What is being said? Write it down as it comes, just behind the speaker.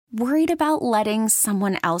Worried about letting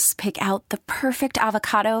someone else pick out the perfect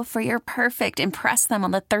avocado for your perfect impress them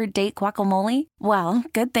on the third date guacamole? Well,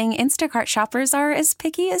 good thing Instacart shoppers are as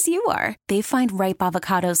picky as you are. They find ripe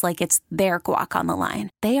avocados like it's their guac on the line.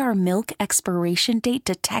 They are milk expiration date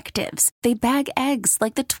detectives. They bag eggs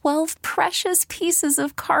like the 12 precious pieces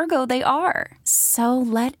of cargo they are. So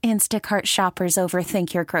let Instacart shoppers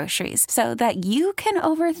overthink your groceries so that you can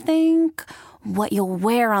overthink what you'll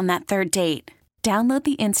wear on that third date. Download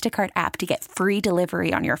the Instacart app to get free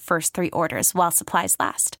delivery on your first 3 orders while supplies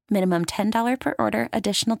last. Minimum $10 per order.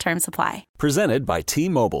 Additional terms apply. Presented by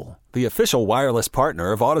T-Mobile, the official wireless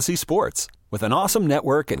partner of Odyssey Sports. With an awesome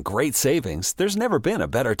network and great savings, there's never been a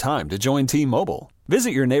better time to join T-Mobile.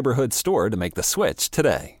 Visit your neighborhood store to make the switch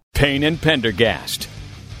today. Payne and Pendergast.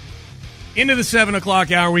 Into the 7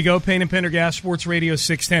 o'clock hour we go. Payne and Pendergast, Sports Radio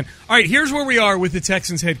 610. All right, here's where we are with the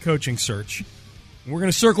Texans head coaching search. We're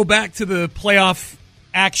going to circle back to the playoff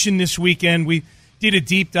action this weekend. We did a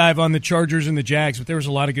deep dive on the Chargers and the Jags, but there was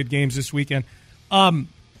a lot of good games this weekend.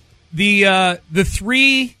 The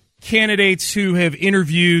 3 candidates who have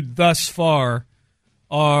interviewed thus far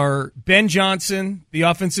are Ben Johnson, the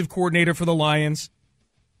offensive coordinator for the Lions,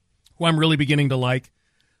 who I'm really beginning to like,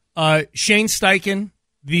 Shane Steichen,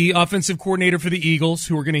 the offensive coordinator for the Eagles,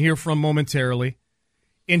 who we're going to hear from momentarily,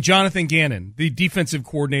 and Jonathan Gannon, the defensive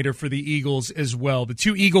coordinator for the Eagles as well. The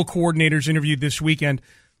 2 Eagle coordinators interviewed this weekend.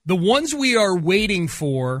 The ones we are waiting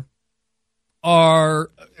for are,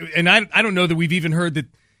 and I don't know that we've even heard that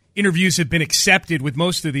interviews have been accepted with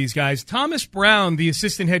most of these guys. Thomas Brown, the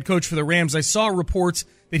assistant head coach for the Rams, I saw reports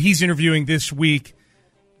that he's interviewing this week.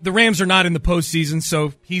 The Rams are not in the postseason,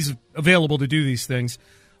 so he's available to do these things.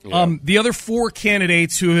 Yeah. The other 4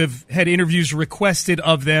 candidates who have had interviews requested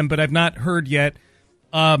of them, but I've not heard yet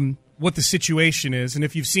what the situation is, and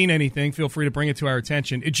if you've seen anything, feel free to bring it to our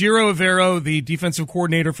attention. Ejiro Evero, the defensive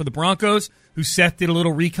coordinator for the Broncos, who Seth did a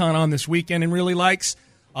little recon on this weekend and really likes.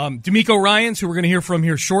 D'Amico Ryans, who we're going to hear from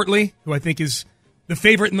here shortly, who I think is the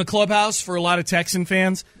favorite in the clubhouse for a lot of Texan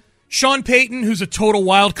fans. Sean Payton, who's a total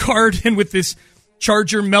wild card, and with this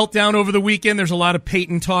Charger meltdown over the weekend, there's a lot of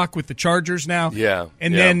Payton talk with the Chargers now. Yeah.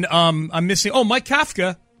 And then I'm missing, Mike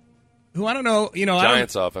Kafka, who I don't know,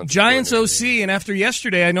 Giants offensive Giants OC, and after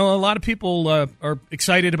yesterday, I know a lot of people are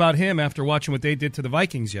excited about him after watching what they did to the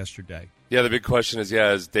Vikings yesterday. Yeah, the big question is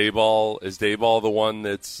Daboll the one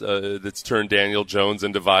that's turned Daniel Jones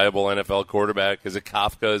into viable NFL quarterback? Is it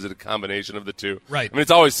Kafka? Is it a combination of the two? Right. I mean,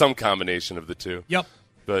 it's always some combination of the two. Yep.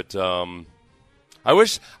 But I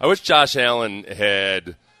wish Josh Allen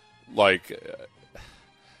had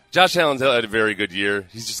Josh Allen's had a very good year.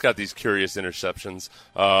 He's just got these curious interceptions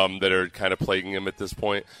that are kind of plaguing him at this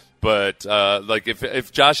point. But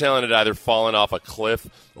if Josh Allen had either fallen off a cliff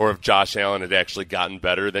or if Josh Allen had actually gotten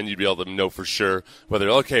better, then you'd be able to know for sure whether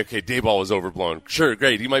Daboll was overblown. Sure,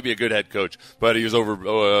 great, he might be a good head coach, but he was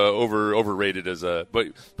overrated as a. But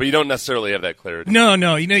you don't necessarily have that clarity.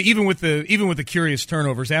 No. Even with the curious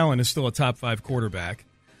turnovers, Allen is still a top 5 quarterback.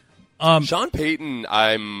 Sean Payton,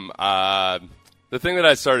 the thing that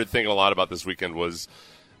I started thinking a lot about this weekend was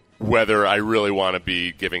whether I really want to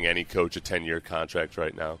be giving any coach a 10-year contract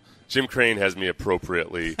right now. Jim Crane has me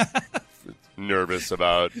appropriately nervous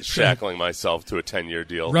about shackling myself to a 10-year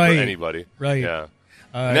deal for anybody. Right. Yeah.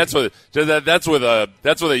 And that's with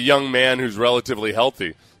a young man who's relatively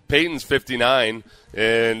healthy. Peyton's 59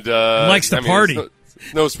 and likes to party.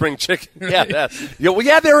 No spring chicken. Yeah.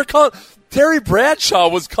 They were calling Terry Bradshaw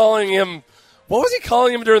was calling him. What was he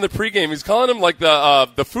calling him during the pregame? He's calling him like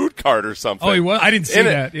the food cart or something. Oh, he was? I didn't see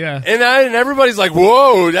that, yeah. And everybody's like,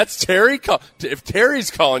 whoa, that's Terry. If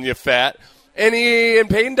Terry's calling you fat, and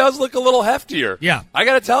Payton does look a little heftier. Yeah. I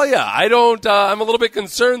got to tell you, I'm a little bit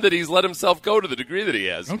concerned that he's let himself go to the degree that he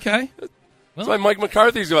has. Okay. That's why Mike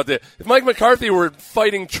McCarthy's about that. If Mike McCarthy were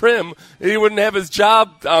fighting trim, he wouldn't have his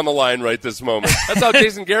job on the line right this moment. That's how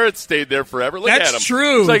Jason Garrett stayed there forever. Look at him. That's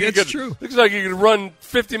true. True. Looks like he could run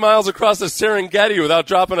 50 miles across the Serengeti without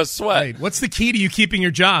dropping a sweat. Right. What's the key to you keeping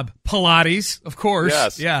your job? Pilates, of course.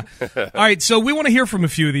 Yes. Yeah. All right, so we want to hear from a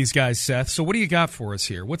few of these guys, Seth. So what do you got for us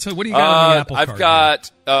here? What do you got on the apple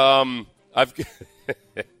cart?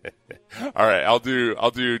 All right, I'll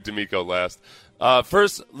do D'Amico last.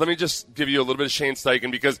 First, let me just give you a little bit of Shane Steichen,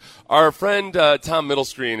 because our friend Tom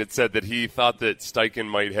Middlescreen had said that he thought that Steichen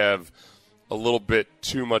might have a little bit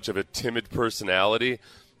too much of a timid personality.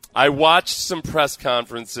 I watched some press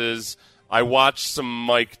conferences. I watched some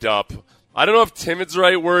mic'd up. I don't know if timid's the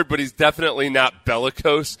right word, but he's definitely not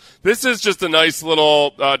bellicose. This is just a nice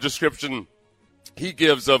little description he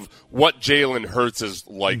gives of what Jalen Hurts is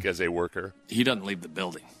like as a worker. He doesn't leave the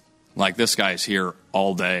building. Like, this guy's here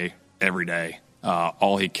all day, every day.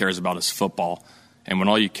 all he cares about is football. And when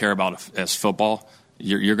all you care about is football,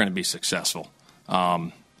 you're going to be successful.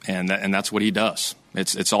 And that's what he does.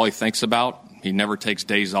 It's all he thinks about. He never takes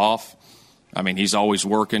days off. I mean, he's always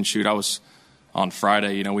working. Shoot, I was on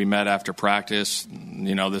Friday, we met after practice,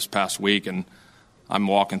 this past week, and I'm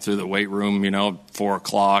walking through the weight room, 4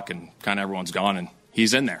 o'clock, and kind of everyone's gone, and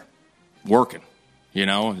he's in there working,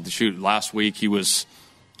 Shoot, last week he was,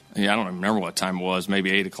 I don't remember what time it was,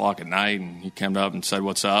 maybe 8 o'clock at night, and he came up and said,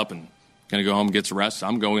 "What's up?" and going to go home and get some rest.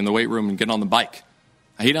 I'm going in the weight room and getting on the bike.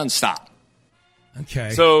 He doesn't stop.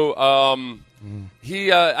 Okay. So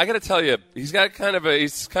he, I got to tell you, he's kind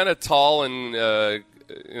of tall and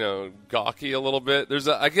gawky a little bit.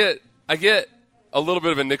 I get a little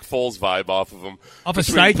bit of a Nick Foles vibe off of him, off of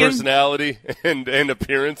between Steichen? Personality and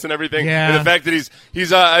appearance and everything. Yeah. And the fact that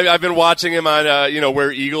he's I've been watching him on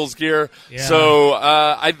wear Eagles gear. Yeah. So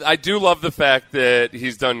I do love the fact that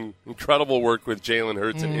he's done incredible work with Jalen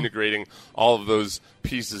Hurts and integrating all of those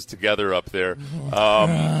pieces together up there.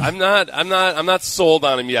 I'm not sold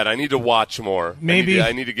on him yet. I need to watch more. Maybe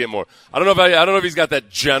I need to get more. I don't know if he's got that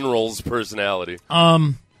general's personality.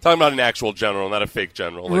 Talking about an actual general, not a fake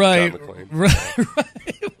general like John McClane.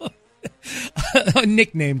 Right. A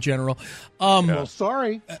nickname general. Well,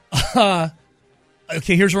 sorry. Okay,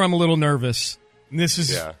 here's where I'm a little nervous. And this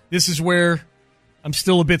is where I'm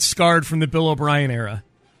still a bit scarred from the Bill O'Brien era.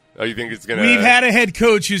 Oh, you think it's going to... We've had a head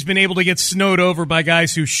coach who's been able to get snowed over by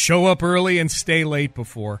guys who show up early and stay late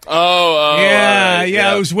before. Oh, yeah, right.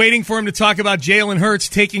 yeah. I was waiting for him to talk about Jalen Hurts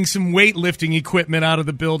taking some weightlifting equipment out of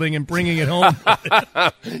the building and bringing it home.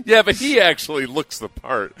 Yeah, but he actually looks the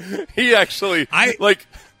part. He actually...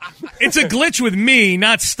 It's a glitch with me,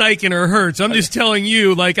 not Steichen or Hurts. I'm just telling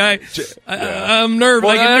you, I'm nervous.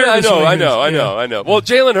 Well, I know. Well,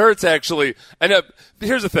 Jalen Hurts actually...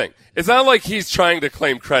 here's the thing. It's not like he's trying to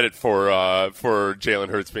claim credit for Jalen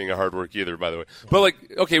Hurts being a hard work either, by the way. But,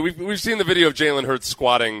 we've seen the video of Jalen Hurts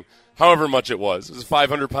squatting however much it was. It was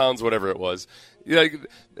 500 pounds, whatever it was.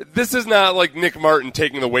 This is not like Nick Martin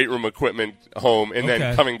taking the weight room equipment home and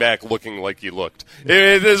then coming back looking like he looked.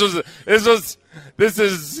 This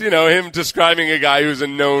is him describing a guy who's a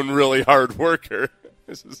known really hard worker.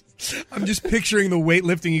 I'm just picturing the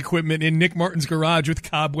weightlifting equipment in Nick Martin's garage with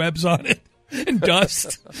cobwebs on it and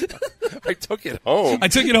dust. I took it home. Yeah,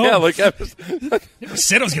 I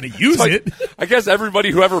said I was going to use it. I guess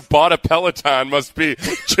everybody who ever bought a Peloton must be have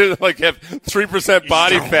 3%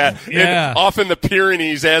 body fat. Yeah. Off in the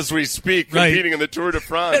Pyrenees as we speak, competing in the Tour de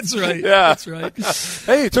France. That's right. Yeah, that's right.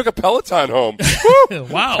 Hey, he took a Peloton home.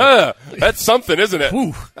 Wow, that's something, isn't it?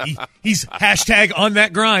 Ooh, he's hashtag on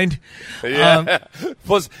that grind. Yeah.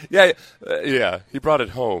 Plus, he brought it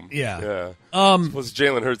home. Yeah. Plus,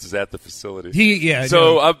 Jalen Hurts is at the facility.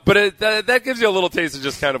 But that gives you a little taste of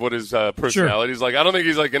just kind of what his personality is like. I don't think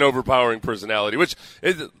he's like an overpowering personality, which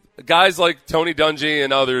is, guys like Tony Dungy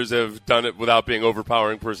and others have done it without being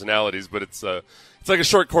overpowering personalities. But it's like a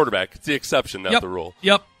short quarterback. It's the exception, not the rule.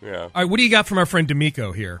 Yep. Yeah. All right. What do you got from our friend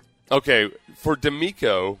D'Amico here? Okay, for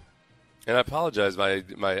D'Amico, and I apologize, I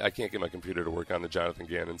can't get my computer to work on the Jonathan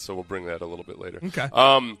Gannon, so we'll bring that a little bit later. Okay.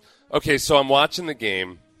 Okay. So I'm watching the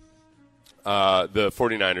game. The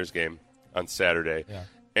 49ers game on Saturday. Yeah.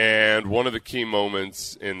 And one of the key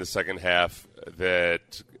moments in the second half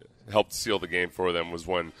that helped seal the game for them was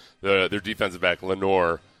when their defensive back,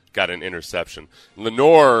 Lenoir, got an interception.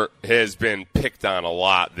 Lenoir has been picked on a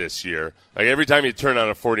lot this year. Like every time you turn on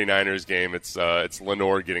a 49ers game, it's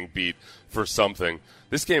Lenoir getting beat for something.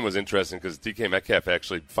 This game was interesting because DK Metcalf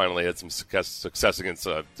actually finally had some success against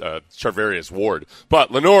Charvarius Ward.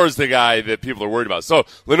 But Lenoir is the guy that people are worried about. So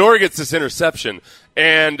Lenoir gets this interception,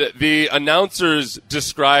 and the announcers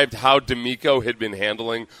described how D'Amico had been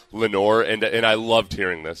handling Lenoir, and I loved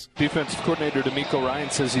hearing this. Defensive coordinator D'Amico Ryan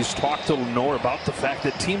says he's talked to Lenoir about the fact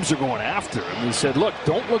that teams are going after him. He said, look,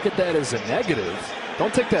 don't look at that as a negative.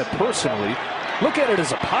 Don't take that personally. Look at it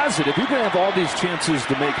as a positive. You're going to have all these chances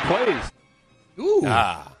to make plays. Ooh.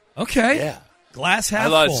 Okay. Yeah. Glass half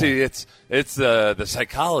full. See, it's the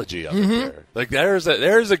psychology of it there. Like there's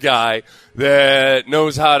a guy that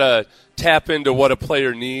knows how to tap into what a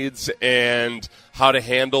player needs and how to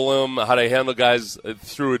handle them, how to handle guys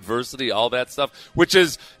through adversity, all that stuff, which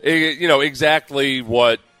is exactly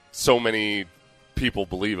what so many people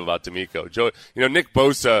believe about D'Amico. Nick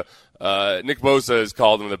Bosa has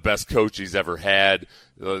called him the best coach he's ever had.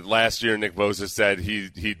 Last year, Nick Bosa said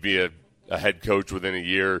he'd be a head coach within a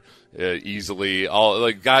year easily.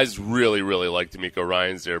 Guys really, really like D'Amico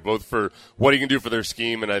Ryans there, both for what he can do for their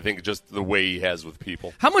scheme and I think just the way he has with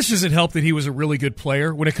people. How much does it help that he was a really good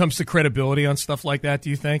player when it comes to credibility on stuff like that, do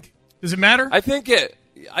you think? Does it matter? I think it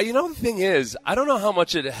the thing is, I don't know how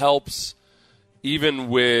much it helps even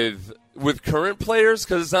with current players,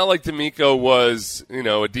 because it's not like D'Amico was,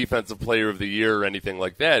 a defensive player of the year or anything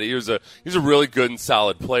like that. He's a really good and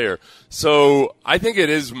solid player. So I think it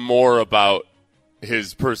is more about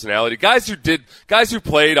his personality. Guys who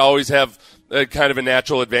played always have a kind of a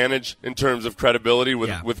natural advantage in terms of credibility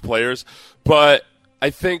with players. But I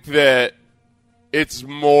think that it's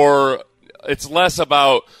less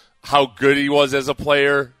about how good he was as a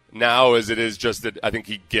player now as it is just that I think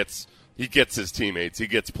he gets his teammates, he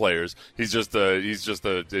gets players. He has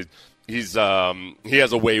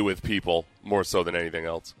a way with people more so than anything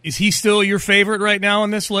else. Is he still your favorite right now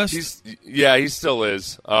on this list? He still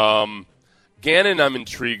is. Gannon I'm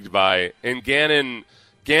intrigued by, and Gannon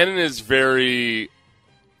is very,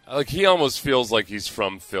 he almost feels like he's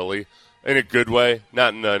from Philly in a good way,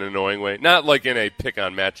 not in an annoying way, not like in a pick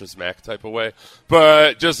on Mattress Mac type of way,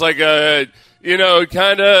 but just like kind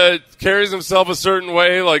of carries himself a certain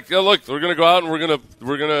way. Like, oh, look, we're gonna go out and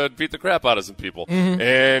we're gonna beat the crap out of some people,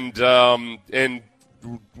 and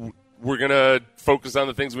we're gonna focus on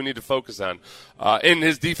the things we need to focus on. And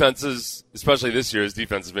his defenses, especially this year, his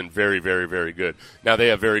defense has been very, very, very good. Now they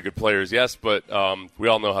have very good players, yes, but we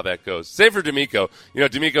all know how that goes. Same for D'Amico.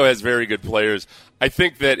 D'Amico has very good players. I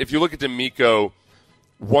think that if you look at D'Amico,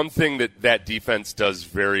 one thing that defense does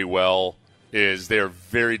very well is they are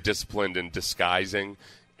very disciplined in disguising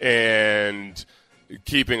and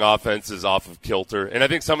keeping offenses off of kilter. And I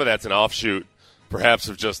think some of that's an offshoot, perhaps,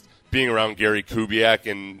 of just being around Gary Kubiak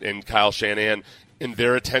and Kyle Shanahan and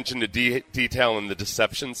their attention to detail and the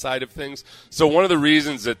deception side of things. So one of the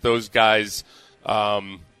reasons that those guys,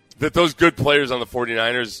 that those good players on the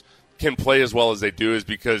 49ers can play as well as they do is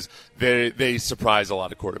because they surprise a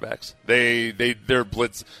lot of quarterbacks. Their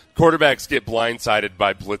blitz quarterbacks get blindsided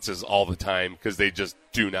by blitzes all the time because they just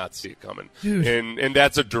do not see it coming. Dude. And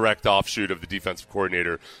that's a direct offshoot of the defensive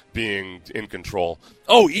coordinator being in control.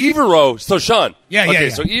 Oh, Evero. So Sean. Yeah.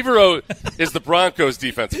 So Evero is the Broncos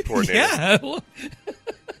defensive coordinator. Yeah.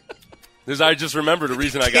 I just remembered a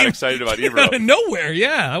reason I got excited about Evero. Out of nowhere,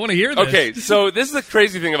 yeah. I want to hear this. Okay, so this is the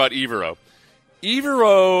crazy thing about Evero.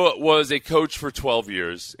 Evero was a coach for 12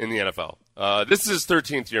 years in the NFL. This is his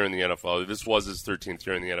 13th year in the NFL. This was his 13th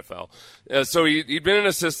year in the NFL. So he'd been an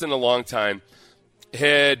assistant a long time.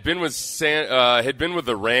 Had been with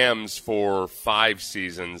the Rams for 5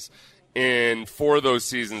 seasons, and 4 of those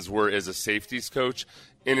seasons were as a safeties coach.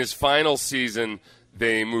 In his final season,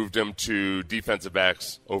 they moved him to defensive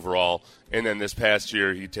backs overall, and then this past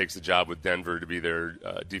year he takes a job with Denver to be their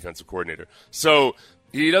defensive coordinator. So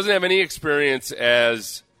he doesn't have any experience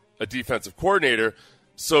as a defensive coordinator,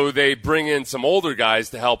 so they bring in some older guys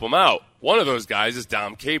to help him out. One of those guys is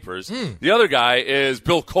Dom Capers. The other guy is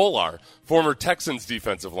Bill Kollar, former Texans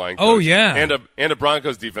defensive line coach. Oh, yeah. And a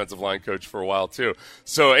Broncos defensive line coach for a while, too.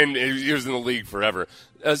 So, and he was in the league forever.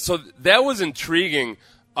 So that was intriguing.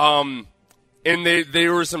 And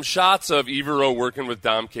there were some shots of Evero working with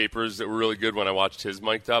Dom Capers that were really good when I watched his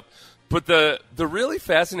mic'd up. But the really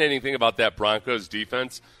fascinating thing about that Broncos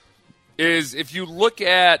defense is if you look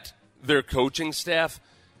at their coaching staff,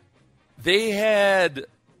 they had,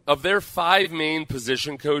 of their 5 main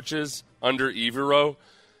position coaches under Evero,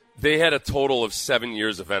 they had a total of 7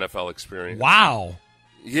 years of NFL experience. Wow.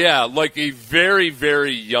 Yeah, like a very,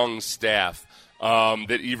 very young staff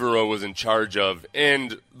that Evero was in charge of.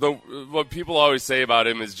 And what people always say about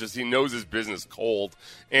him is just he knows his business cold,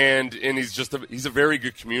 and he's a very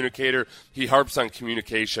good communicator. He harps on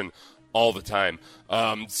communication all the time.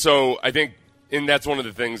 So I think, and that's one of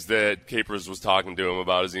the things that Capers was talking to him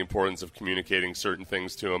about, is the importance of communicating certain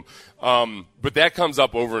things to him. But that comes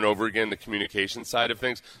up over and over again, the communication side of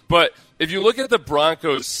things. But if you look at the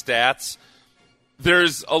Broncos stats,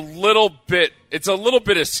 it's a little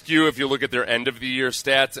bit askew if you look at their end of the year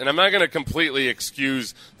stats. And I'm not going to completely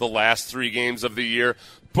excuse the last 3 games of the year,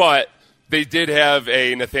 but they did have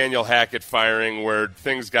a Nathaniel Hackett firing where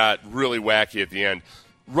things got really wacky at the end.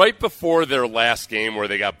 Right before their last game where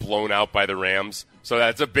they got blown out by the Rams. So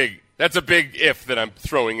that's a big if that I'm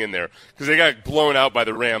throwing in there, because they got blown out by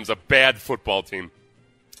the Rams, a bad football team.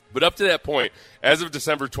 But up to that point, as of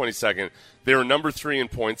December 22nd, they were number 3 in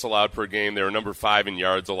points allowed per game. They were number 5 in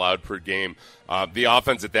yards allowed per game. The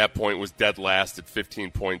offense at that point was dead last at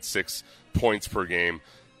 15.6 points per game.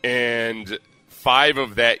 And 5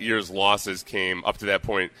 of that year's losses came up to that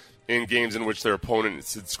point in games in which their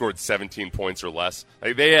opponents had scored 17 points or less.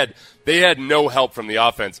 Like they had no help from the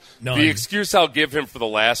offense. None. The excuse I'll give him for the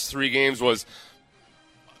last 3 games was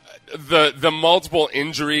the multiple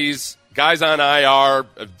injuries, guys on IR,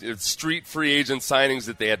 street free agent signings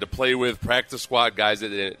that they had to play with, practice squad guys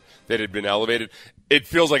that had been elevated. it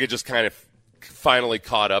feels like it just kind of finally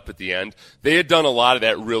caught up at the end. They had done a lot of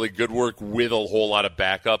that really good work with a whole lot of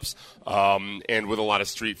backups and with a lot of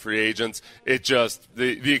street free agents. It just,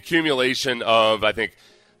 the accumulation of, I think,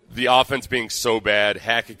 the offense being so bad,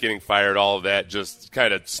 Hackett getting fired, all of that just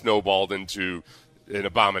kind of snowballed into an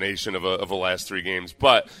abomination of a last 3 games.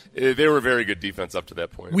 But they were a very good defense up to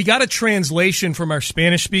that point. We got a translation from our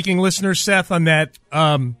Spanish-speaking listeners, Seth, on that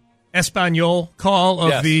Espanol call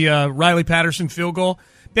of the Riley Patterson field goal.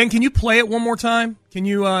 Ben, can you play it one more time? Can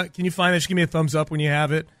you find it? Just give me a thumbs up when you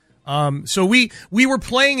have it. So we were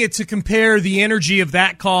playing it to compare the energy of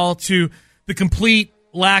that call to the complete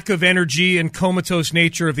lack of energy and comatose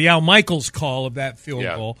nature of the Al Michaels call of that field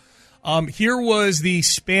goal. Here was the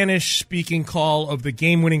Spanish-speaking call of the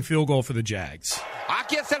game-winning field goal for the Jags.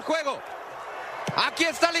 Aquí está el juego. Aquí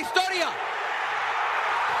está la historia.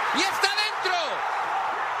 Y está dentro.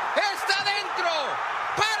 Está dentro.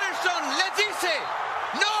 Patterson le dice,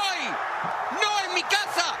 no en mi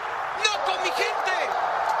casa, no con mi gente,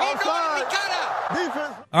 y no en mi cara.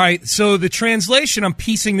 All right, so the translation, I'm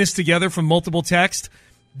piecing this together from multiple text.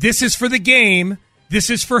 This is for the game. This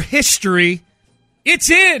is for history. It's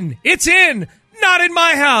in. Not in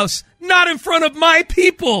my house. Not in front of my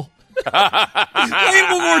people. Play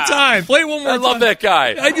it one more time. I love that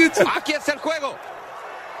guy. I do too. Aquí está el juego.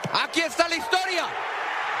 Aquí está la historia.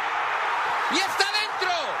 Y está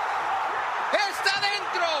dentro. Está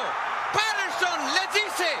dentro. Patterson le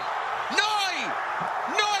dice, no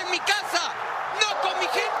en mi casa, no con mi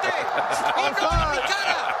gente, y no en mi cara.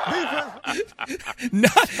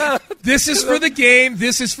 This is for the game.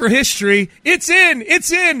 This is for history. It's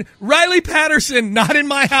in. Riley Patterson, not in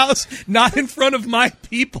my house, not in front of my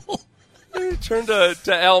people. Turn to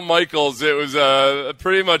Al Michaels. It was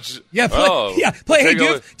pretty much. Play. Hey,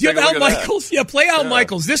 do you have Al Michaels? Yeah, play Al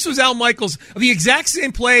Michaels. This was Al Michaels. The exact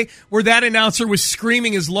same play where that announcer was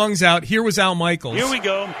screaming his lungs out. Here was Al Michaels. Here we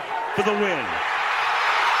go for the win.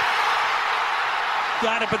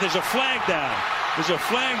 Got it, but there's a flag down. There's a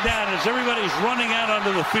flag down as everybody's running out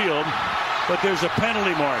onto the field, but there's a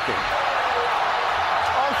penalty marker.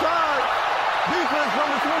 Offside. Defense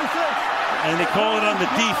number 26. And they call it on the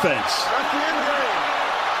defense. That's the end of the game.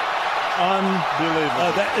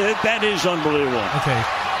 Unbelievable. That is unbelievable. Okay.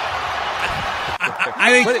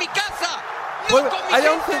 I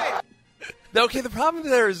don't think. Okay, the problem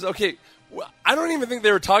there is I don't even think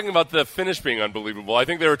they were talking about the finish being unbelievable. I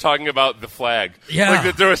think they were talking about the flag. Yeah,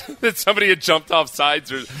 like that somebody had jumped off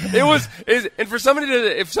sides, and for somebody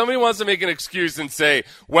if somebody wants to make an excuse and say,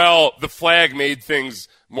 well, the flag made things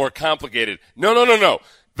more complicated. No.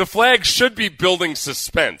 The flag should be building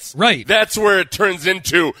suspense. Right. That's where it turns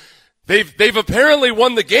into. They've apparently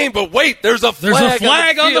won the game, but wait, there's a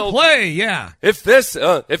flag on the play. Yeah. If this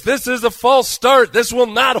is a false start, this will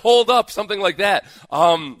not hold up. Something like that.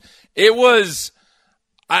 It was.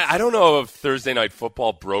 I don't know if Thursday Night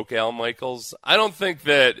Football broke Al Michaels. I don't think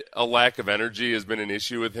that a lack of energy has been an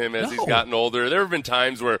issue with him as he's gotten older. There have been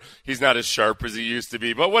times where he's not as sharp as he used to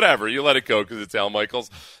be, but whatever, you let it go because it's Al Michaels.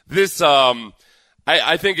 This, I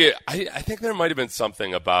think there might have been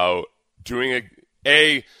something about doing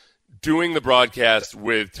the broadcast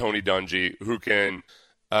with Tony Dungy, who can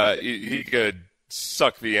he could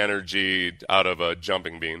suck the energy out of a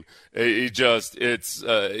jumping bean. He's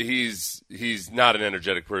not an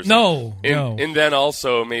energetic person. No. And then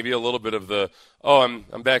also maybe a little bit of the I'm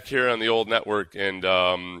back here on the old network and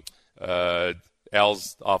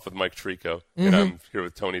Al's off with Mike Tirico and I'm here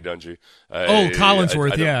with Tony Dungy.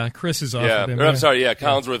 Collinsworth, Chris is off with him. I'm sorry,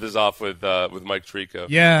 Collinsworth is off with Mike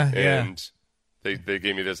Tirico. And They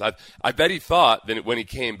gave me this. I bet he thought that when he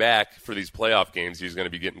came back for these playoff games, he was going to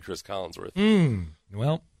be getting Chris Collinsworth.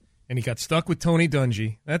 Well, and he got stuck with Tony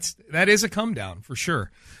Dungy. That is a come down for sure.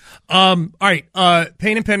 All right,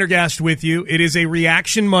 Payne and Pendergast with you. It is a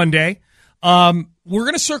Reaction Monday. We're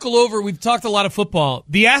going to circle over. We've talked a lot of football.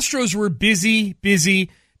 The Astros were busy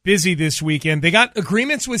this weekend. They got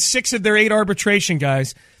agreements with 6 of their 8 arbitration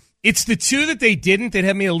guys. It's the 2 that they didn't that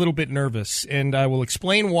had me a little bit nervous, and I will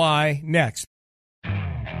explain why next.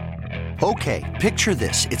 Okay, picture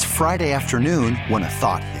this. It's Friday afternoon when a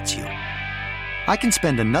thought hits you. I can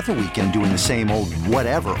spend another weekend doing the same old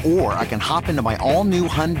whatever, or I can hop into my all-new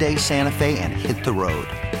Hyundai Santa Fe and hit the road.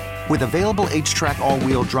 With available H-Track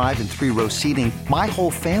all-wheel drive and 3-row seating, my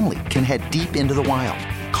whole family can head deep into the wild.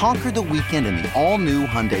 Conquer the weekend in the all-new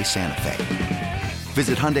Hyundai Santa Fe.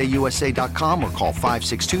 Visit HyundaiUSA.com or call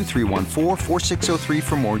 562-314-4603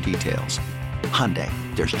 for more details. Hyundai,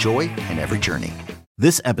 there's joy in every journey.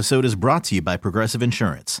 This episode is brought to you by Progressive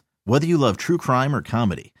Insurance. Whether you love true crime or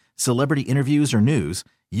comedy, celebrity interviews or news,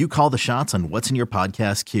 you call the shots on what's in your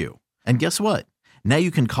podcast queue. And guess what? Now you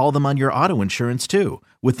can call them on your auto insurance too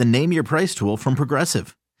with the Name Your Price tool from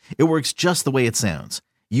Progressive. It works just the way it sounds.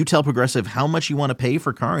 You tell Progressive how much you want to pay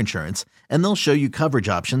for car insurance, and they'll show you coverage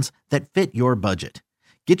options that fit your budget.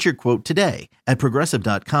 Get your quote today at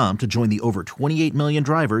Progressive.com to join the over 28 million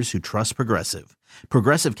drivers who trust Progressive.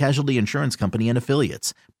 Progressive Casualty Insurance Company and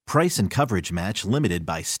Affiliates. Price and coverage match limited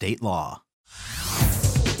by state law.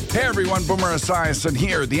 Hey everyone, Boomer Esiason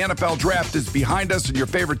here. The NFL Draft is behind us and your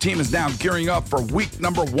favorite team is now gearing up for week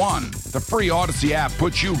number 1. The free Odyssey app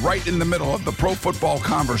puts you right in the middle of the pro football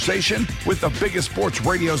conversation with the biggest sports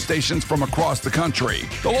radio stations from across the country.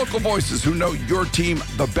 The local voices who know your team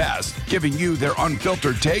the best, giving you their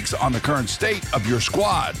unfiltered takes on the current state of your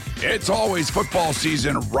squad. It's always football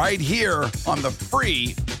season right here on the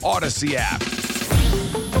free Odyssey app.